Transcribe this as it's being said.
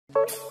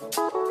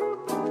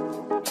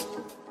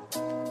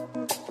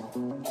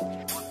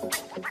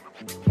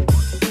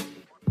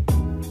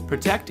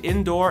Protect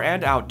indoor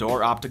and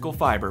outdoor optical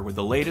fiber with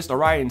the latest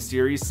Orion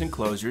Series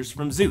Enclosures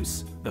from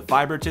Zeus, the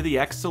Fiber to the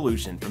X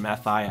solution from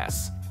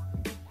FIS.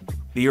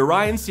 The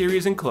Orion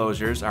Series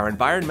Enclosures are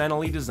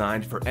environmentally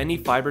designed for any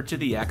Fiber to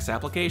the X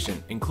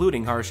application,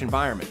 including harsh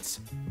environments.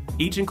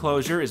 Each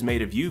enclosure is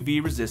made of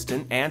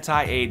UV-resistant,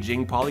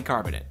 anti-aging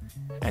polycarbonate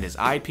and is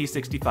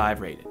IP65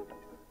 rated.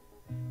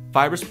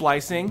 Fiber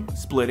splicing,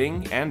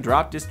 splitting, and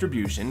drop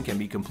distribution can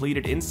be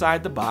completed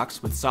inside the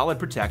box with solid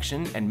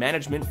protection and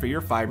management for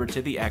your Fiber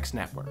to the X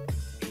network.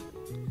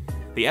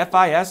 The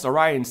FIS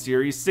Orion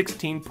Series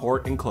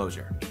 16-port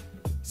enclosure.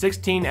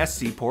 16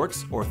 SC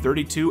ports or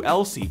 32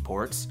 LC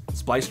ports,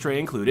 splice tray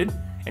included,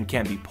 and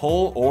can be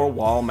pole or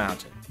wall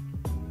mounted.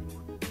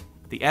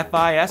 The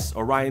FIS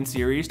Orion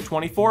Series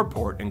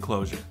 24-port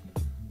enclosure.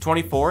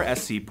 24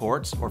 SC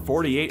ports or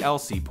 48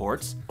 LC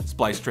ports,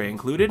 splice tray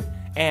included,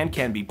 and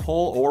can be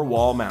pole or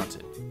wall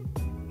mounted.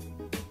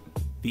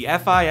 The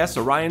FIS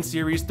Orion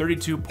Series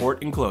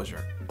 32-port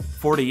enclosure.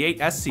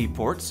 48 SC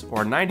ports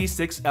or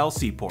 96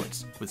 LC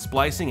ports with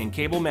splicing and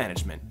cable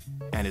management,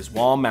 and is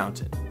wall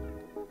mounted.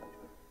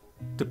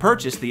 To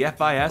purchase the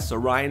FIS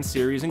Orion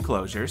Series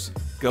enclosures,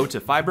 go to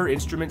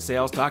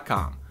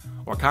fiberinstrumentsales.com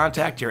or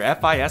contact your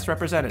FIS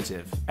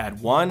representative at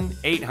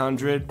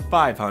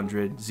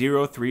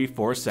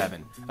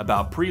 1-800-500-0347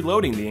 about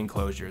preloading the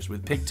enclosures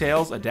with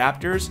pigtails,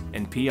 adapters,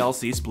 and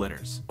PLC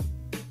splitters.